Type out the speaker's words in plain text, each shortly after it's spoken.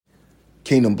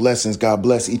Kingdom blessings. God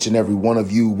bless each and every one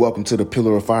of you. Welcome to the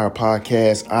Pillar of Fire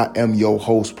podcast. I am your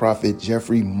host, Prophet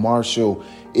Jeffrey Marshall.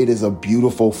 It is a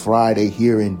beautiful Friday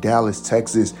here in Dallas,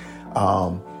 Texas.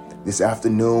 This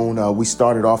afternoon, we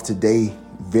started off today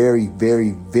very,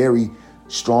 very, very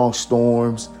strong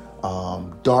storms,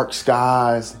 dark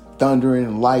skies, thundering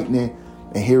and lightning.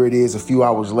 And here it is a few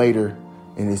hours later,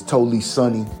 and it's totally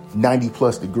sunny, 90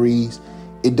 plus degrees.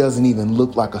 It doesn't even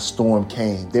look like a storm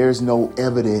came. There's no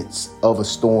evidence of a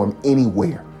storm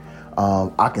anywhere.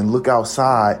 I can look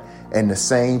outside and the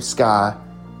same sky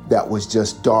that was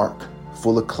just dark,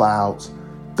 full of clouds,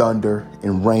 thunder,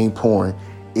 and rain pouring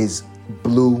is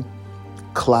blue,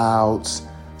 clouds,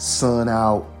 sun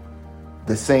out.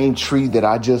 The same tree that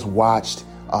I just watched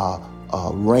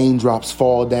raindrops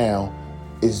fall down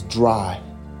is dry.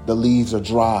 The leaves are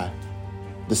dry.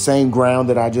 The same ground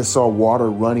that I just saw water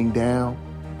running down,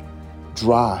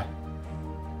 dry.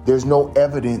 There's no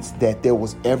evidence that there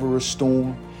was ever a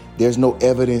storm. There's no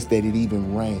evidence that it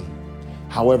even rained.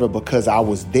 However, because I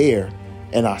was there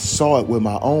and I saw it with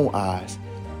my own eyes,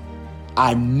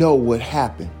 I know what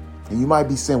happened. And you might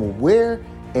be saying, well, where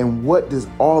and what does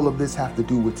all of this have to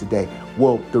do with today?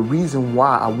 Well, the reason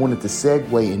why I wanted to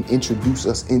segue and introduce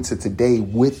us into today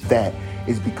with that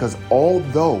is because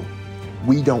although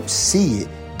we don't see it,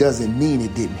 doesn't mean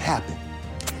it didn't happen.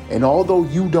 And although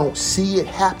you don't see it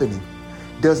happening,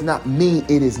 does not mean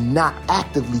it is not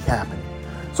actively happening.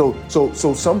 So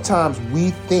sometimes we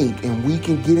think, and we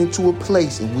can get into a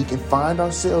place and we can find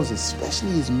ourselves,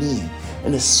 especially as men,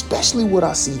 and especially what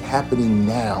I see happening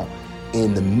now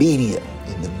in the media,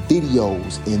 in the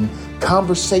videos, in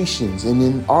conversations, and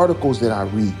in articles that I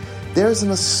read. There's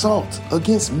an assault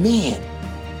against men.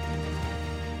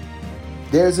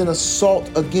 There's an assault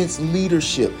against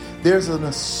leadership. There's an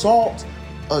assault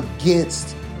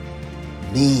against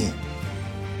men.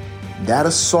 That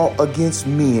assault against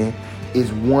men is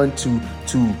one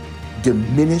to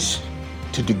diminish,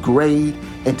 to degrade,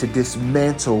 and to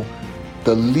dismantle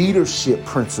the leadership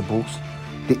principles,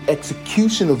 the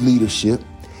execution of leadership,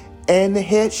 and the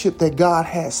headship that God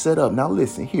has set up. Now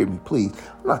listen, hear me, please.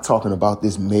 I'm not talking about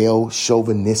this male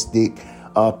chauvinistic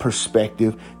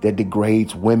perspective that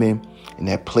degrades women and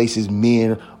that places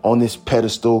men on this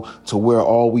pedestal to where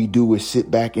all we do is sit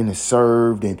back and is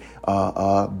served and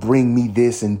bring me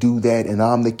this and do that and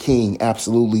I'm the king.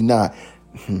 Absolutely not.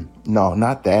 No,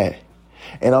 not that.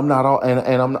 And I'm not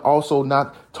and I'm also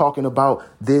not talking about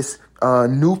this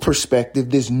new perspective,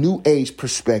 this new age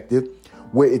perspective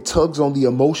where it tugs on the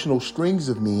emotional strings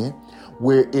of men,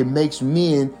 where it makes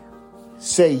men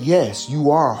say, yes,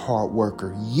 you are a hard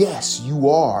worker. Yes, you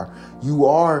are. You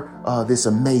are this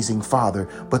amazing father,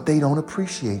 but they don't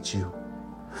appreciate you.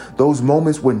 Those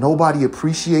moments where nobody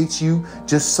appreciates you,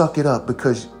 just suck it up,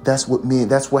 because that's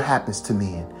what happens to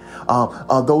men.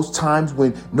 Those times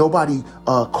when nobody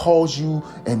calls you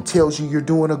and tells you you're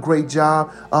doing a great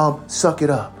job, suck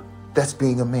it up. That's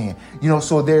being a man.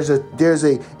 So there's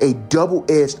a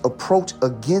double-edged approach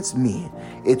against men.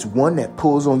 It's one that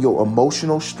pulls on your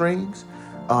emotional strings.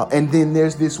 And then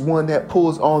there's this one that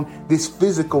pulls on this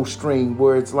physical string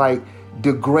where it's like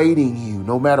degrading you.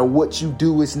 No matter what you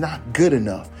do, it's not good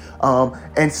enough.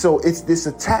 And so it's this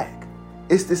attack.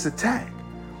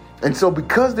 And so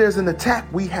because there's an attack,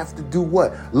 we have to do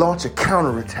what? Launch a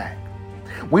counterattack.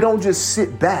 We don't just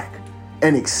sit back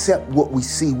and accept what we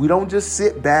see. We don't just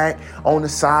sit back on the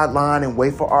sideline and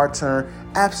wait for our turn.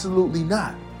 Absolutely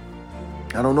not.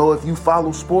 I don't know if you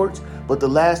follow sports, but the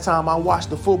last time I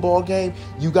watched a football game,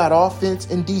 you got offense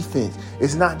and defense.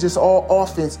 It's not just all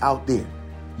offense out there.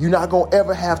 You're not going to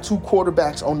ever have two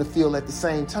quarterbacks on the field at the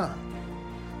same time.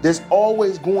 There's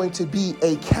always going to be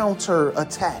a counter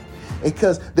attack,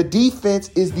 because the defense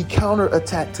is the counter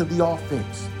attack to the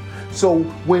offense. So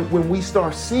when we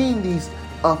start seeing these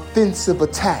offensive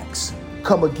attacks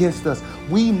come against us,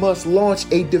 we must launch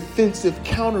a defensive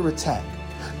counterattack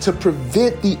to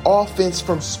prevent the offense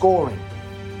from scoring.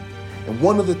 And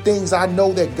one of the things I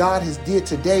know that God has did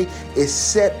today is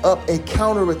set up a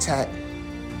counterattack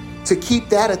to keep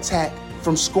that attack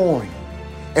from scoring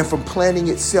and from planting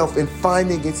itself and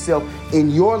finding itself in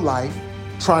your life,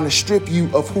 trying to strip you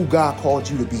of who God called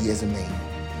you to be as a man,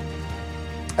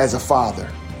 as a father,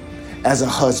 as a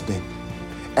husband,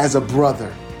 as a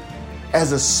brother,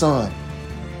 as a son,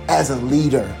 as a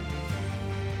leader.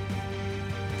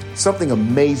 Something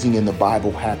amazing in the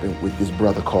Bible happened with this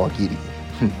brother called Gideon.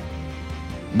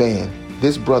 Man,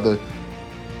 this brother,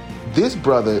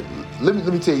 let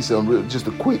me tell you something, just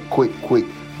a quick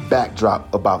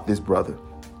backdrop about this brother.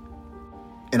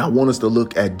 And I want us to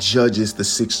look at Judges, the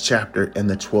 6th chapter and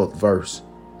the 12th verse,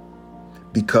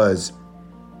 because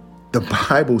The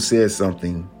Bible says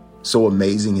something so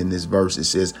amazing in this verse. It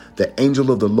says, the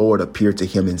angel of the Lord appeared to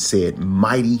him and said,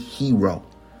 mighty hero,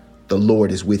 the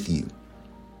Lord is with you.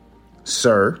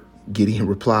 Sir, Gideon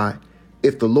replied,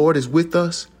 if the Lord is with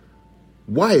us,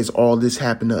 why has all this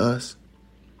happened to us?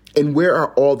 And where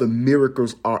are all the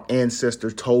miracles our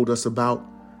ancestors told us about?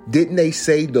 Didn't they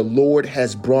say the Lord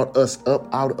has brought us up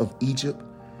out of Egypt?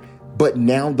 But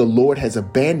now the Lord has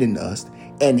abandoned us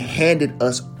and handed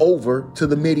us over to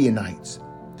the Midianites.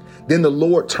 Then the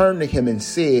Lord turned to him and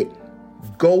said,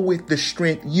 go with the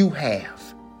strength you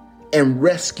have and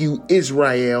rescue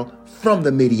Israel from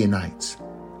the Midianites.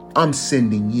 I'm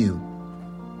sending you.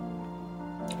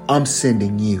 I'm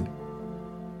sending you.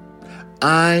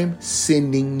 I'm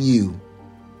sending you.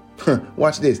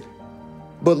 Watch this.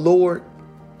 But Lord,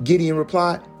 Gideon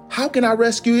replied, how can I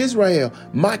rescue Israel?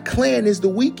 My clan is the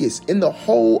weakest in the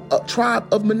whole tribe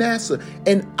of Manasseh,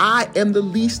 and I am the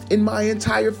least in my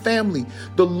entire family.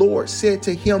 The Lord said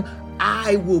to him,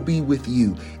 I will be with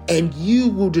you, and you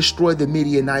will destroy the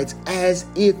Midianites as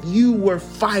if you were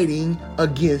fighting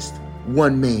against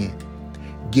one man.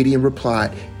 Gideon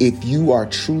replied, if you are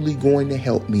truly going to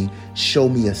help me, show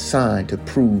me a sign to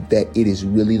prove that it is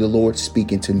really the Lord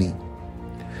speaking to me.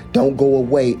 Don't go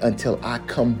away until I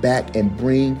come back and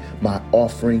bring my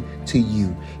offering to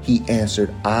you. He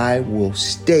answered, I will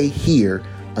stay here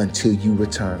until you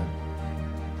return.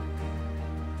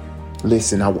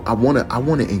 Listen, I want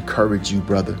to encourage you,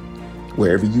 brother,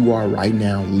 wherever you are right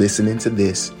now, listening to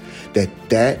this,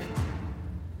 that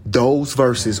those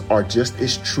verses are just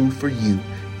as true for you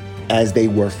as they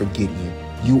were for Gideon.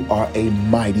 You are a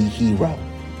mighty hero.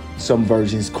 Some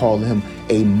versions call him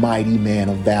a mighty man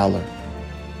of valor.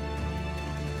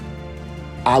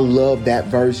 I love that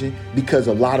version because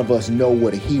a lot of us know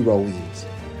what a hero is.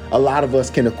 A lot of us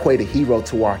can equate a hero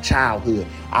to our childhood.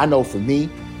 I know for me,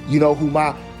 you know who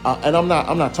and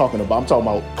I'm talking about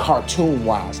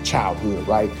cartoon-wise childhood,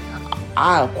 right?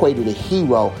 I equated a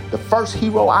hero. The first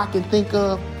hero I can think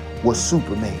of was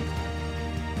Superman.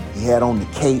 He had on the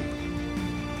cape.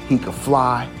 He could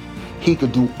fly. He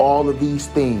could do all of these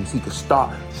things. He could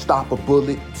stop a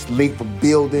bullet, leap a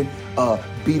building,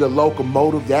 beat a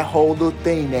locomotive, that whole little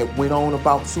thing that went on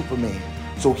about Superman.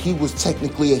 So he was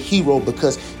technically a hero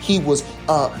because he was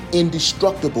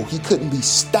indestructible. He couldn't be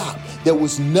stopped. There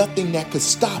was nothing that could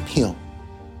stop him.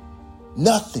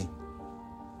 Nothing.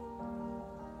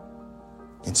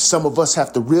 And some of us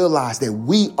have to realize that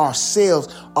we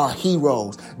ourselves are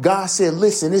heroes. God said,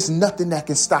 listen, there's nothing that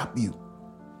can stop you.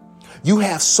 You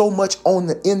have so much on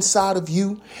the inside of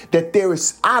you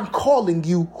that I'm calling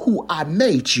you who I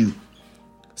made you.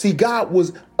 See, God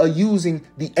was using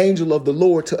the angel of the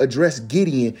Lord to address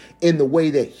Gideon in the way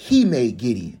that he made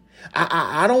Gideon.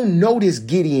 I don't know this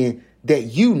Gideon that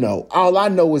you know. All I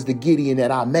know is the Gideon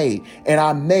that I made. And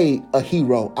I made a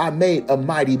hero. I made a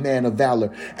mighty man of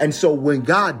valor. And so when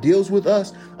God deals with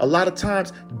us, a lot of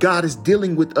times God is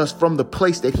dealing with us from the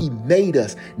place that he made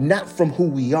us, not from who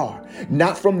we are,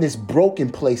 not from this broken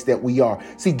place that we are.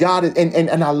 See, God is,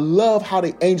 and I love how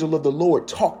the angel of the Lord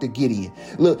talked to Gideon.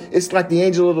 Look, it's like the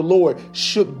angel of the Lord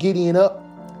shook Gideon up.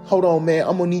 Hold on, man.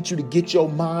 I'm going to need you to get your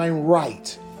mind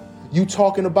right. You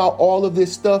talking about all of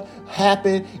this stuff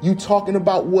happened. You talking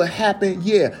about what happened.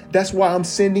 Yeah, that's why I'm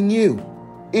sending you.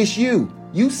 It's you.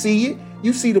 You see it.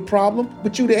 You see the problem,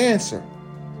 but you the answer.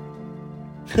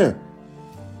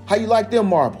 How you like them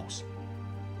marbles?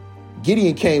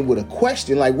 Gideon came with a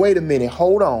question like, wait a minute.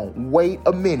 Hold on. Wait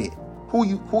a minute. Who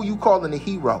you calling a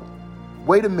hero?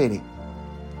 Wait a minute.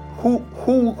 Who?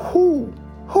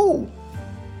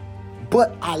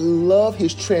 But I love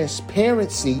his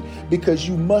transparency because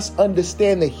you must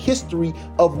understand the history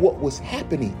of what was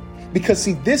happening. Because,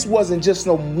 see, this wasn't just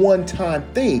a one-time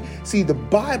thing. See, the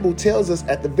Bible tells us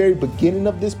at the very beginning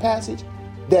of this passage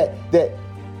that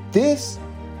this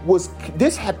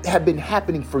had been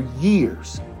happening for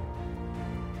years.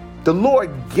 The Lord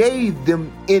gave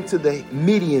them into the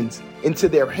Midians into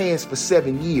their hands for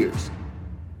 7 years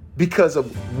because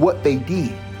of what they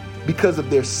did. Because of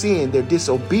their sin, their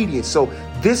disobedience. So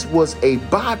this was a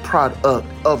byproduct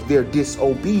of their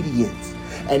disobedience.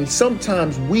 And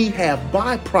sometimes we have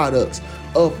byproducts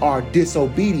of our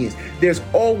disobedience. There's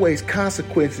always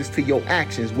consequences to your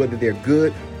actions, whether they're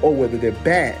good or whether they're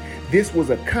bad. This was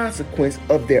a consequence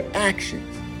of their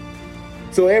actions.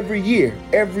 So every year,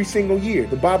 every single year,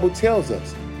 the Bible tells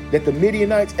us that the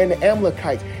Midianites and the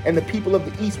Amalekites and the people of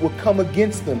the east would come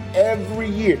against them every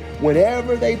year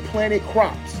whenever they planted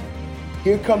crops.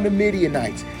 Here come the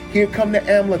Midianites. Here come the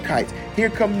Amalekites.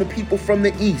 Here come the people from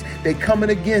the east. They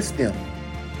coming against them.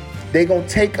 They gonna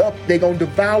take up. They gonna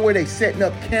devour. They setting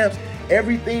up camps.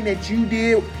 Everything that you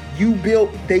did You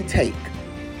built, they take.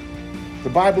 The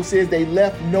Bible says they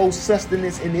left no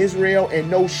sustenance in Israel and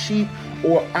no sheep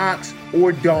or ox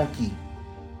or donkey.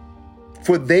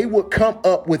 For they would come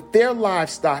up with their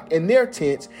livestock and their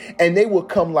tents, and they would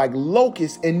come like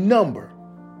locusts in number.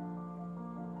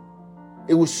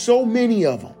 It was so many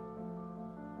of them.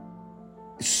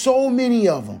 So many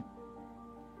of them.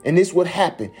 And this would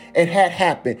happen and had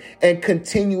happened and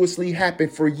continuously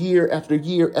happened for year after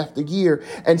year after year.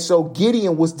 And so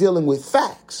Gideon was dealing with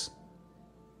facts,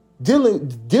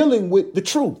 dealing with the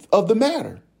truth of the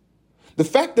matter. The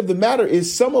fact of the matter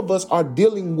is some of us are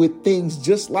dealing with things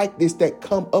just like this that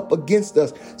come up against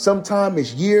us. Sometimes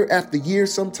it's year after year.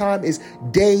 Sometimes it's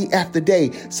day after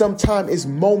day. Sometimes it's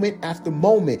moment after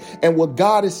moment. And what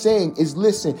God is saying is,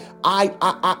 listen, I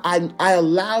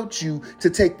allowed you to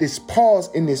take this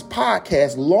pause in this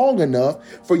podcast long enough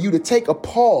for you to take a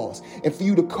pause and for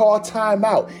you to call time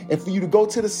out and for you to go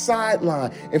to the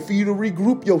sideline and for you to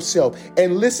regroup yourself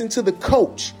and listen to the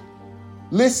coach.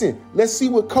 Listen, let's see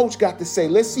what coach got to say.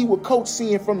 Let's see what coach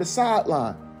seeing from the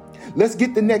sideline. Let's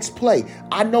get the next play.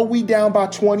 I know we down by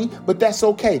 20, but that's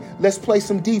okay. Let's play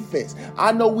some defense.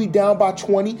 I know we down by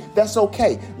 20. That's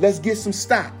okay. Let's get some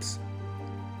stops.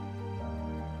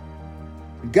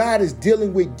 God is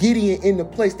dealing with Gideon in the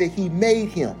place that he made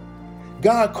him.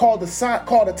 God called a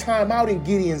timeout in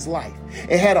Gideon's life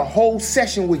and had a whole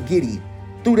session with Gideon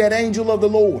through that angel of the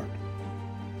Lord.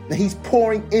 And he's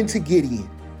pouring into Gideon.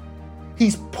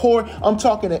 He's pouring. I'm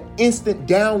talking an instant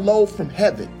download from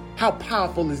heaven. How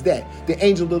powerful is that? The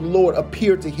angel of the Lord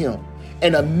appeared to him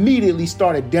and immediately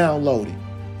started downloading.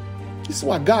 This is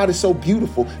why God is so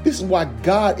beautiful. This is why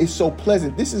God is so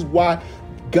pleasant. This is why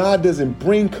God doesn't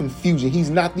bring confusion. He's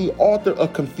not the author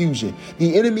of confusion.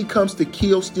 The enemy comes to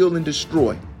kill, steal, and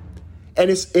destroy. And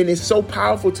it's so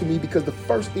powerful to me because the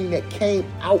first thing that came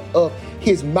out of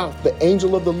his mouth, the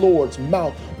angel of the Lord's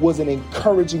mouth, was an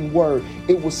encouraging word.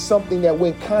 It was something that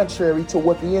went contrary to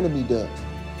what the enemy does.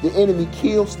 The enemy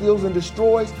kills, steals, and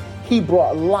destroys. He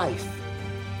brought life.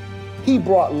 He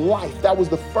brought life. That was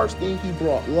the first thing he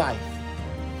brought, life.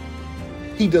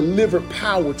 He delivered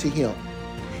power to him.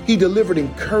 He delivered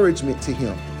encouragement to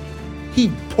him. He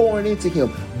pouring into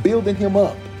him, building him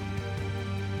up.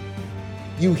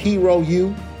 You hero,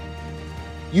 you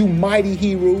mighty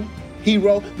hero,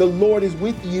 the Lord is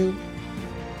with you.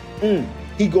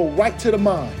 He go right to the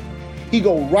mind. He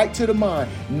go right to the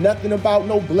mind. Nothing about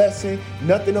no blessing,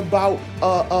 nothing about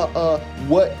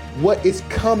what is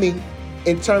coming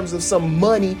in terms of some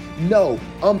money. No,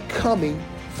 I'm coming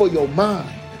for your mind.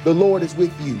 The Lord is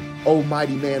with you, oh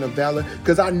mighty man of valor,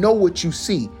 because I know what you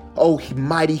see. Oh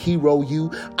mighty hero,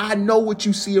 you. I know what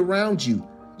you see around you.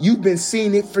 You've been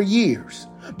seeing it for years.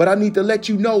 But I need to let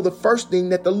you know the first thing,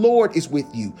 that the Lord is with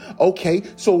you. Okay,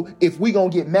 so if we're going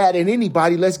to get mad at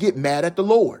anybody, let's get mad at the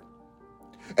Lord.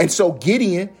 And so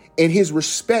Gideon, in his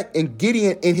respect, and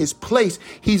Gideon in his place,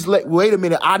 he's like, wait a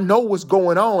minute, I know what's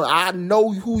going on. I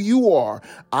know who you are.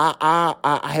 I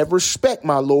have respect,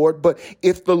 my Lord. But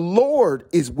if the Lord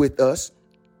is with us,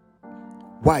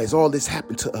 why has all this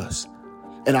happened to us?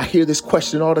 And I hear this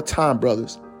question all the time,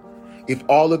 brothers. If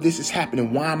all of this is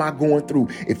happening, why am I going through?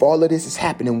 If all of this is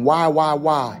happening, why?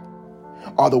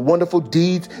 Are the wonderful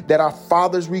deeds that our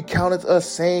fathers recounted to us,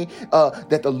 saying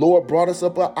that the Lord brought us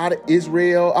up out of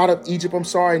Egypt? I'm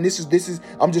sorry. And this is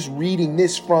I'm just reading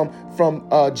this from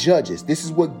Judges. This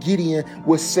is what Gideon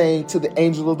was saying to the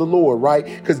angel of the Lord, right?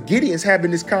 Because Gideon's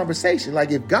having this conversation. Like,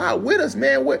 if God with us,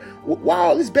 man, why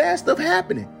all this bad stuff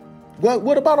happening?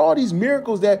 What about all these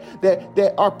miracles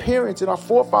that our parents and our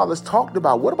forefathers talked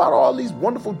about? What about all these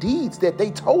wonderful deeds that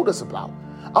they told us about?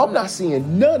 I'm not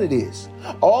seeing none of this.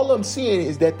 All I'm seeing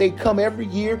is that they come every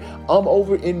year. I'm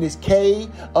over in this cave.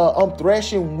 I'm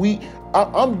threshing wheat.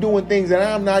 I'm doing things that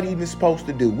I'm not even supposed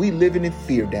to do. We living in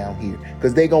fear down here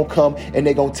because they going to come and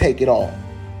they going to take it all.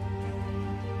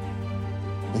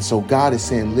 And so God is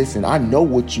saying, listen, I know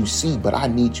what you see, but I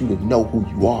need you to know who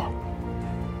you are.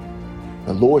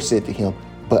 The Lord said to him,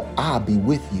 but I'll be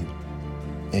with you.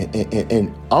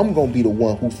 And I'm going to be the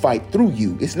one who fight through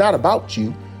you. It's not about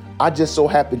you. I just so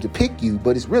happen to pick you,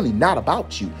 but it's really not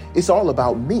about you. It's all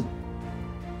about me.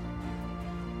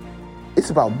 It's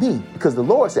about me, because the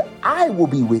Lord said, I will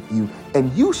be with you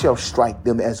and you shall strike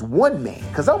them as one man,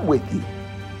 because I'm with you.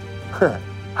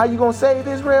 How you going to save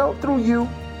Israel? Through you.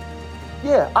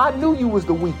 Yeah, I knew you was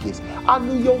the weakest. I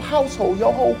knew your household,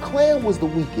 your whole clan was the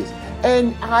weakest.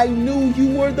 and I knew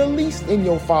you were the least in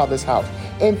your father's house.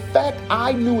 In fact,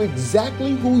 I knew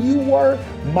exactly who you were,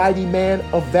 mighty man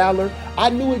of valor. I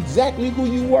knew exactly who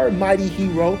you were, mighty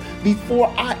hero, before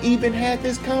I even had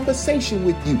this conversation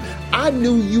with you. I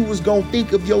knew you was going to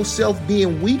think of yourself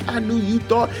being weak. I knew you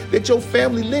thought that your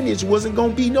family lineage wasn't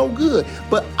going to be no good.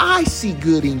 But I see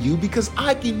good in you because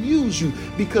I can use you,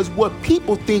 because what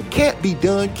people think can't be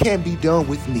done can be done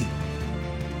with me.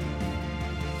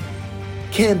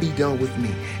 Can be done with me.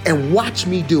 And watch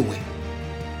me do it.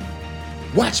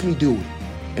 Watch me do it.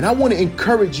 And I want to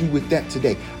encourage you with that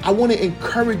today. I want to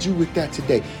encourage you with that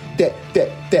today.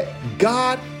 That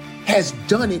God has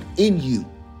done it in you.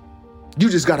 You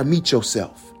just got to meet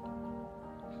yourself.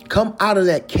 Come out of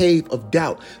that cave of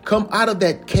doubt. Come out of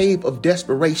that cave of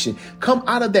desperation. Come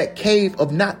out of that cave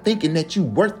of not thinking that you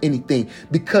worth anything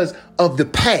because of the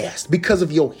past, because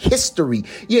of your history.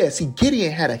 Yeah, see,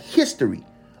 Gideon had a history.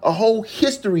 A whole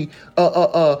history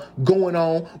going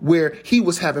on where he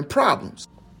was having problems.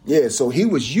 Yeah, so he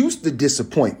was used to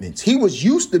disappointments. He was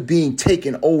used to being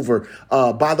taken over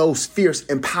by those fierce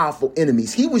and powerful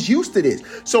enemies. He was used to this.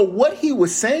 So what he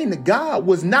was saying to God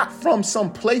was not from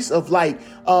some place of like,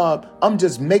 I'm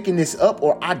just making this up,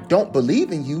 or I don't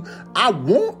believe in you. I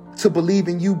want to believe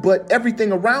in you, but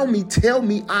everything around me tell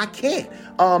me I can't.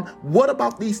 What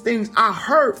about these things I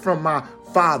heard from my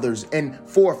fathers and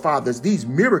forefathers, these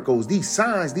miracles, these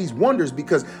signs, these wonders,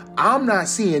 because I'm not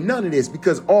seeing none of this,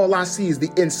 because all I see is the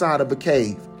inside of a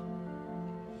cave.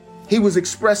 He was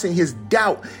expressing his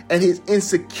doubt and his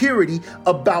insecurity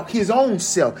about his own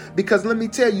self. Because let me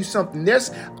tell you something,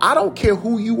 I don't care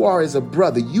who you are as a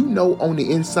brother, you know on the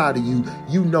inside of you,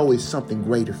 you know it's something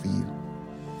greater for you.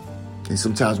 And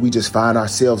sometimes we just find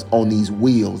ourselves on these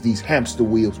wheels, these hamster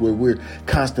wheels, where we're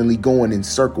constantly going in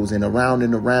circles and around,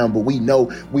 but we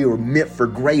know we were meant for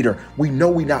greater. We know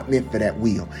we're not meant for that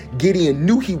wheel. Gideon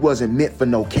knew he wasn't meant for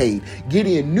no cave.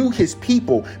 Gideon knew his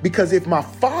people, because if my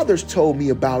fathers told me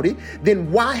about it,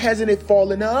 then why hasn't it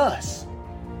fallen to us?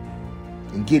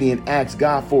 And Gideon asked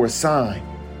God for a sign.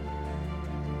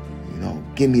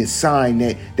 Give me a sign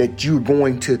that you're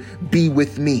going to be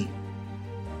with me.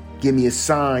 Give me a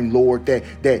sign, Lord,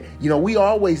 that we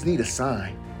always need a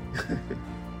sign.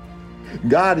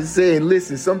 God is saying,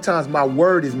 listen, sometimes my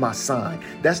word is my sign.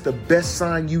 That's the best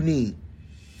sign you need.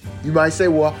 You might say,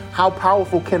 well, how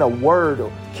powerful can a word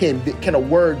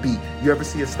be? You ever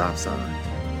see a stop sign?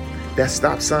 That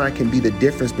stop sign can be the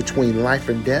difference between life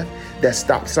and death. That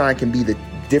stop sign can be the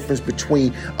difference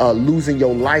between losing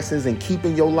your license and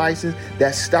keeping your license.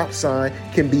 That stop sign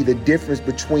can be the difference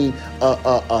between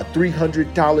a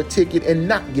 $300 ticket and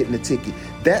not getting a ticket.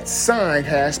 That sign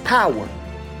has power.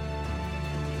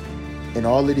 And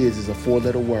all it is a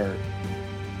 4-letter word.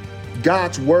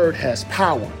 God's word has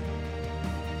power.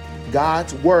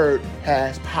 God's word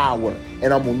has power.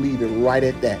 And I'm going to leave it right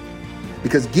at that.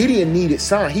 Because Gideon needed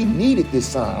sign. He needed this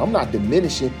sign. I'm not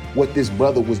diminishing what this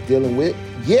brother was dealing with.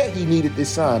 Yeah, he needed this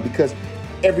sign because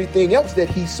everything else that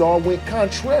he saw went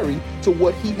contrary to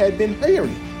what he had been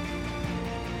hearing.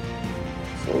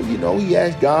 So, he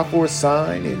asked God for a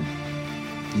sign, and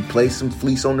he placed some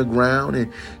fleece on the ground,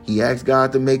 and he asked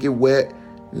God to make it wet,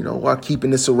 while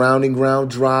keeping the surrounding ground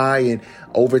dry. And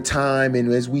over time,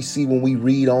 and as we see when we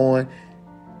read on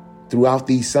throughout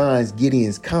these signs,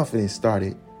 Gideon's confidence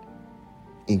started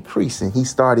increasing. He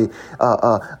started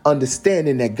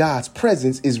understanding that God's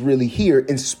presence is really here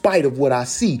in spite of what I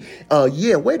see.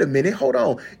 Wait a minute, hold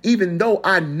on. Even though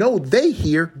I know they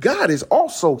here, God is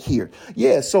also here.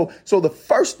 Yeah, so the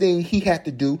first thing he had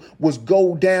to do was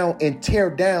go down and tear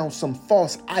down some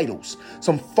false idols,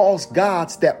 some false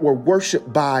gods that were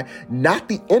worshipped by not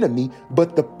the enemy,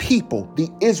 but the people, the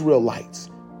Israelites.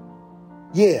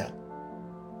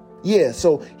 Yeah,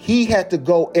 so he had to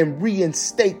go and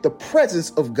reinstate the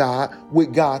presence of God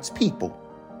with God's people.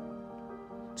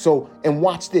 So, and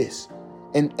watch this.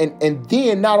 And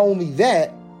then not only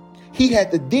that, he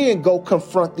had to then go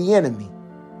confront the enemy.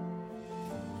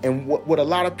 And what a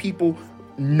lot of people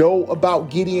know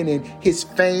about Gideon and his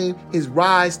fame, his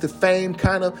rise to fame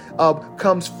kind of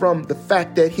comes from the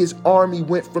fact that his army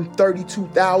went from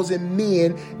 32,000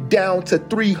 men down to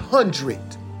 300.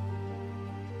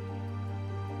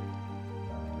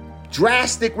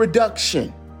 Drastic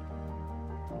reduction.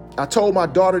 I told my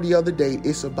daughter the other day,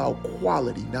 it's about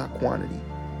quality, not quantity.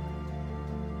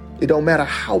 It don't matter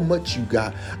how much you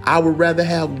got. I would rather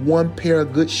have one pair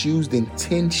of good shoes than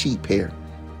 10 cheap pair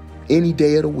any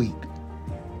day of the week.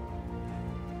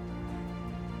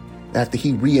 After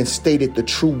he reinstated the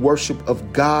true worship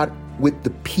of God with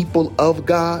the people of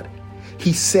God,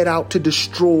 He set out to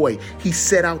destroy. He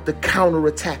set out to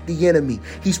counterattack the enemy.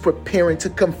 He's preparing to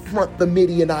confront the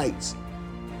Midianites.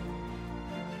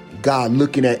 God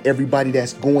looking at everybody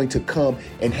that's going to come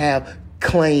and have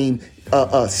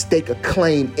stake a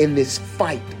claim in this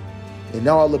fight. And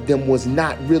all of them was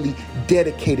not really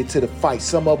dedicated to the fight.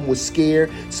 Some of them was scared.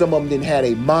 Some of them didn't have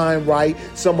a mind right.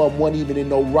 Some of them weren't even in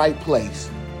no right place.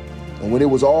 And when it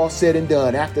was all said and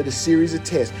done, after the series of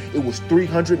tests, it was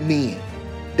 300 men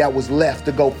that was left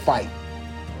to go fight.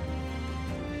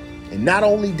 And not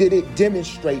only did it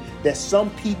demonstrate that some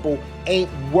people ain't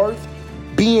worth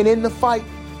being in the fight,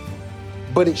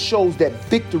 but it shows that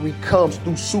victory comes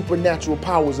through supernatural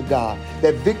powers of God.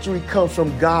 That victory comes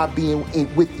from God being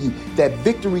with you. That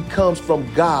victory comes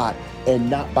from God and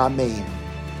not by man.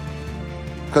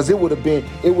 Because it would have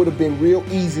been real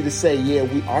easy to say, yeah,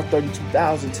 our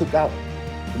 32,000 took out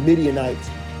the Midianites.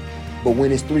 But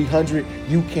when it's 300,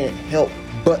 you can't help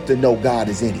but to know God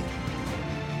is in it.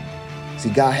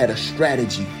 See, God had a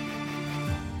strategy.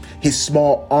 His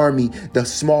small army, the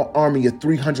small army of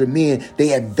 300 men,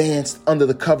 they advanced under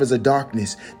the covers of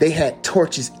darkness. They had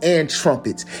torches and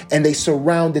trumpets, and they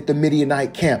surrounded the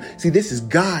Midianite camp. See, this is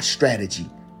God's strategy.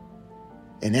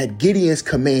 And at Gideon's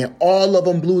command, all of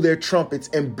them blew their trumpets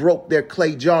and broke their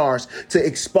clay jars to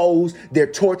expose their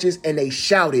torches, and they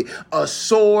shouted, "A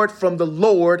sword from the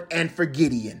Lord and for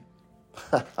Gideon."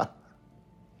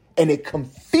 And it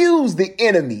confused the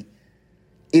enemy.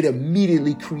 It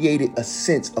immediately created a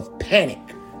sense of panic,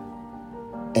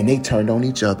 and they turned on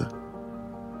each other.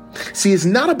 See, it's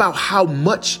not about how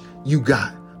much you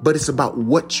got, but it's about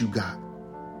what you got.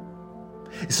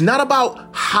 It's not about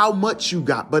how much you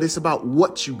got, but it's about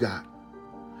what you got.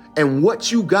 And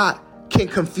what you got can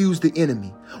confuse the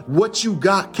enemy. What you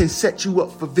got can set you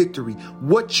up for victory.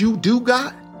 What you do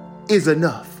got is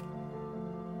enough.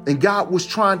 And God was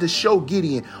trying to show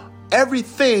Gideon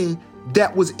everything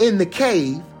that was in the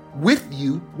cave with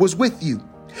you was with you.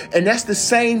 And that's the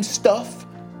same stuff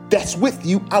that's with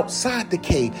you outside the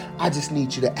cave. I just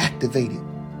need you to activate it.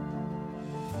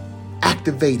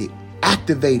 Activate it.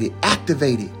 Activate it.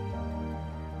 Activate it.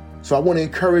 So I want to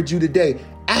encourage you today.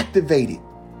 Activate it.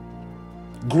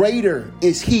 Greater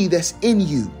is he that's in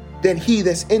you than he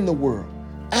that's in the world.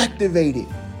 Activate it.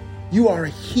 You are a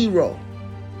hero.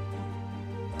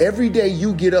 Every day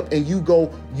you get up and you go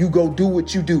do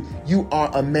what you do. You are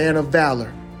a man of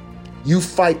valor. You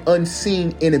fight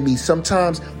unseen enemies.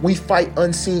 Sometimes we fight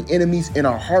unseen enemies in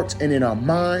our hearts and in our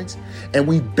minds, and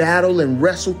we battle and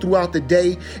wrestle throughout the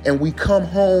day, and we come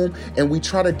home and we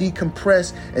try to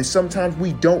decompress, and sometimes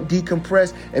we don't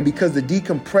decompress, and because the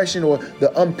decompression or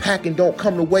the unpacking don't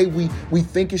come the way we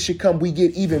think it should come, we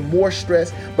get even more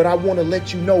stressed. But I want to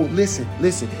let you know, listen,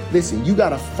 you got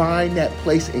to find that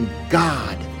place in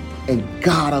God and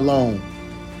God alone.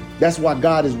 That's why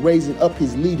God is raising up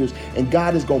his leaders, and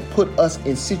God is going to put us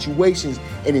in situations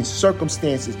and in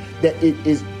circumstances that it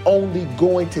is only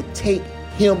going to take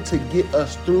him to get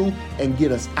us through and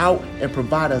get us out and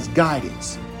provide us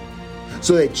guidance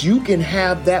so that you can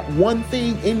have that one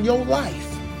thing in your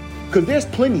life. Because there's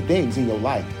plenty of things in your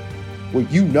life where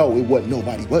you know it wasn't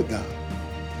nobody but God.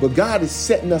 But God is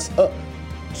setting us up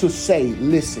to say,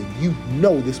 listen, you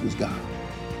know this was God.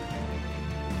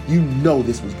 You know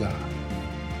this was God.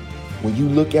 When you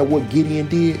look at what Gideon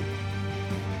did,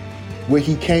 where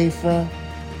he came from,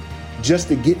 just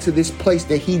to get to this place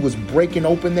that he was breaking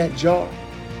open that jar,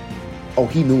 oh,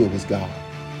 he knew it was God.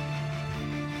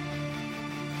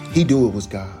 He knew it was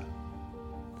God.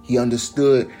 He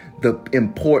understood the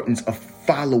importance of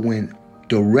following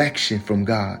direction from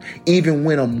God. Even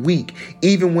when I'm weak,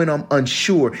 even when I'm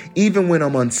unsure, even when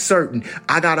I'm uncertain,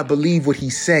 I got to believe what he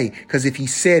say, because if he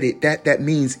said it, that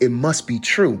means it must be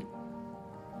true.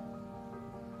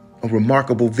 A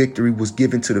remarkable victory was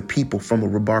given to the people from a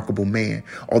remarkable man,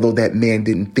 although that man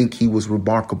didn't think he was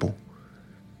remarkable.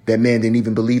 That man didn't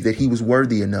even believe that he was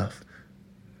worthy enough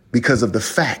because of the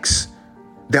facts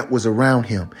that was around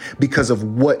him, because of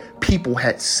what people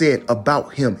had said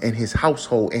about him and his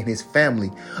household and his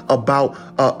family, about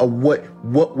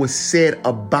what was said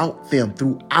about them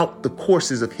throughout the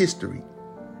courses of history.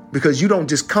 Because you don't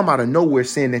just come out of nowhere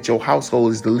saying that your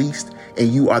household is the least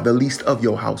and you are the least of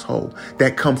your household.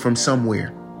 That come from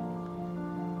somewhere.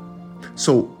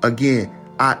 So again,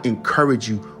 I encourage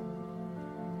you,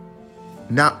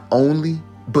 not only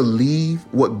believe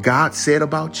what God said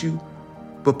about you,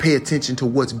 but pay attention to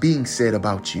what's being said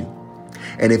about you.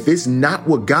 And if it's not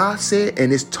what God said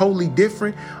and it's totally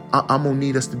different, I'm going to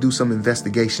need us to do some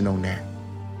investigation on that.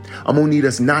 I'm going to need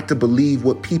us not to believe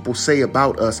what people say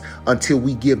about us until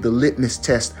we give the litmus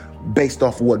test based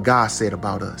off of what God said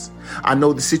about us. I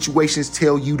know the situations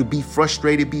tell you to be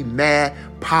frustrated, be mad,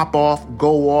 pop off,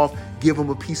 go off, give them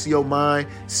a piece of your mind,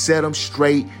 set them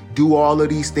straight, do all of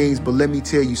these things. But let me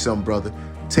tell you something, brother.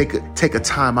 Take a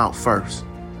time out first.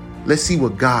 Let's see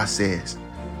what God says.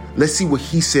 Let's see what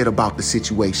he said about the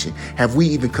situation. Have we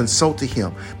even consulted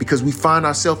him? Because we find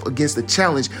ourselves against a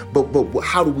challenge, but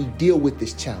how do we deal with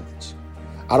this challenge?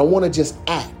 I don't want to just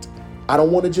act. I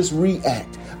don't want to just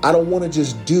react. I don't want to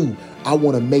just do. I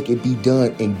want to make it be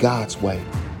done in God's way,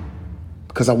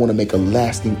 because I want to make a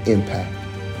lasting impact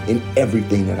in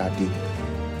everything that I do.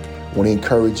 I want to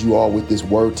encourage you all with this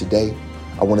word today.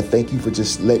 I want to thank you for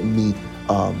just letting me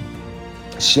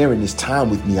sharing this time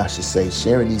with me, I should say,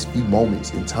 sharing these few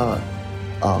moments in time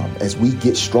as we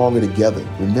get stronger together.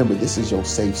 Remember, this is your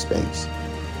safe space.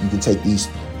 You can take these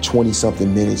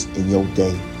 20-something minutes in your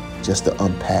day just to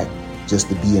unpack, just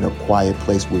to be in a quiet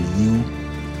place where you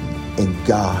and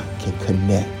God can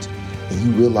connect. And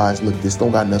you realize, look, this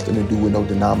don't got nothing to do with no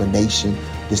denomination.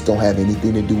 This don't have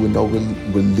anything to do with no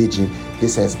religion.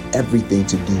 This has everything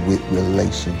to do with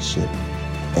relationship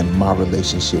and my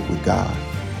relationship with God.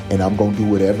 And I'm going to do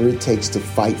whatever it takes to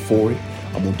fight for it.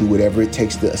 I'm going to do whatever it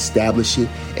takes to establish it.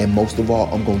 And most of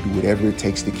all, I'm going to do whatever it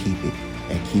takes to keep it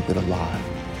and keep it alive.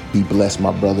 Be blessed,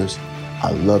 my brothers.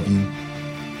 I love you.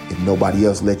 If nobody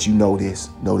else lets you know this,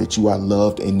 know that you are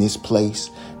loved in this place.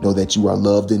 Know that you are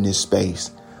loved in this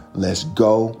space. Let's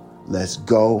go. Let's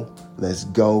go. Let's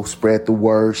go. Spread the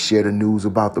word. Share the news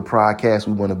about the podcast.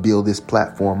 We want to build this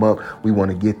platform up. We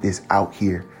want to get this out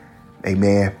here.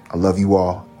 Amen. I love you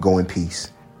all. Go in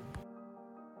peace.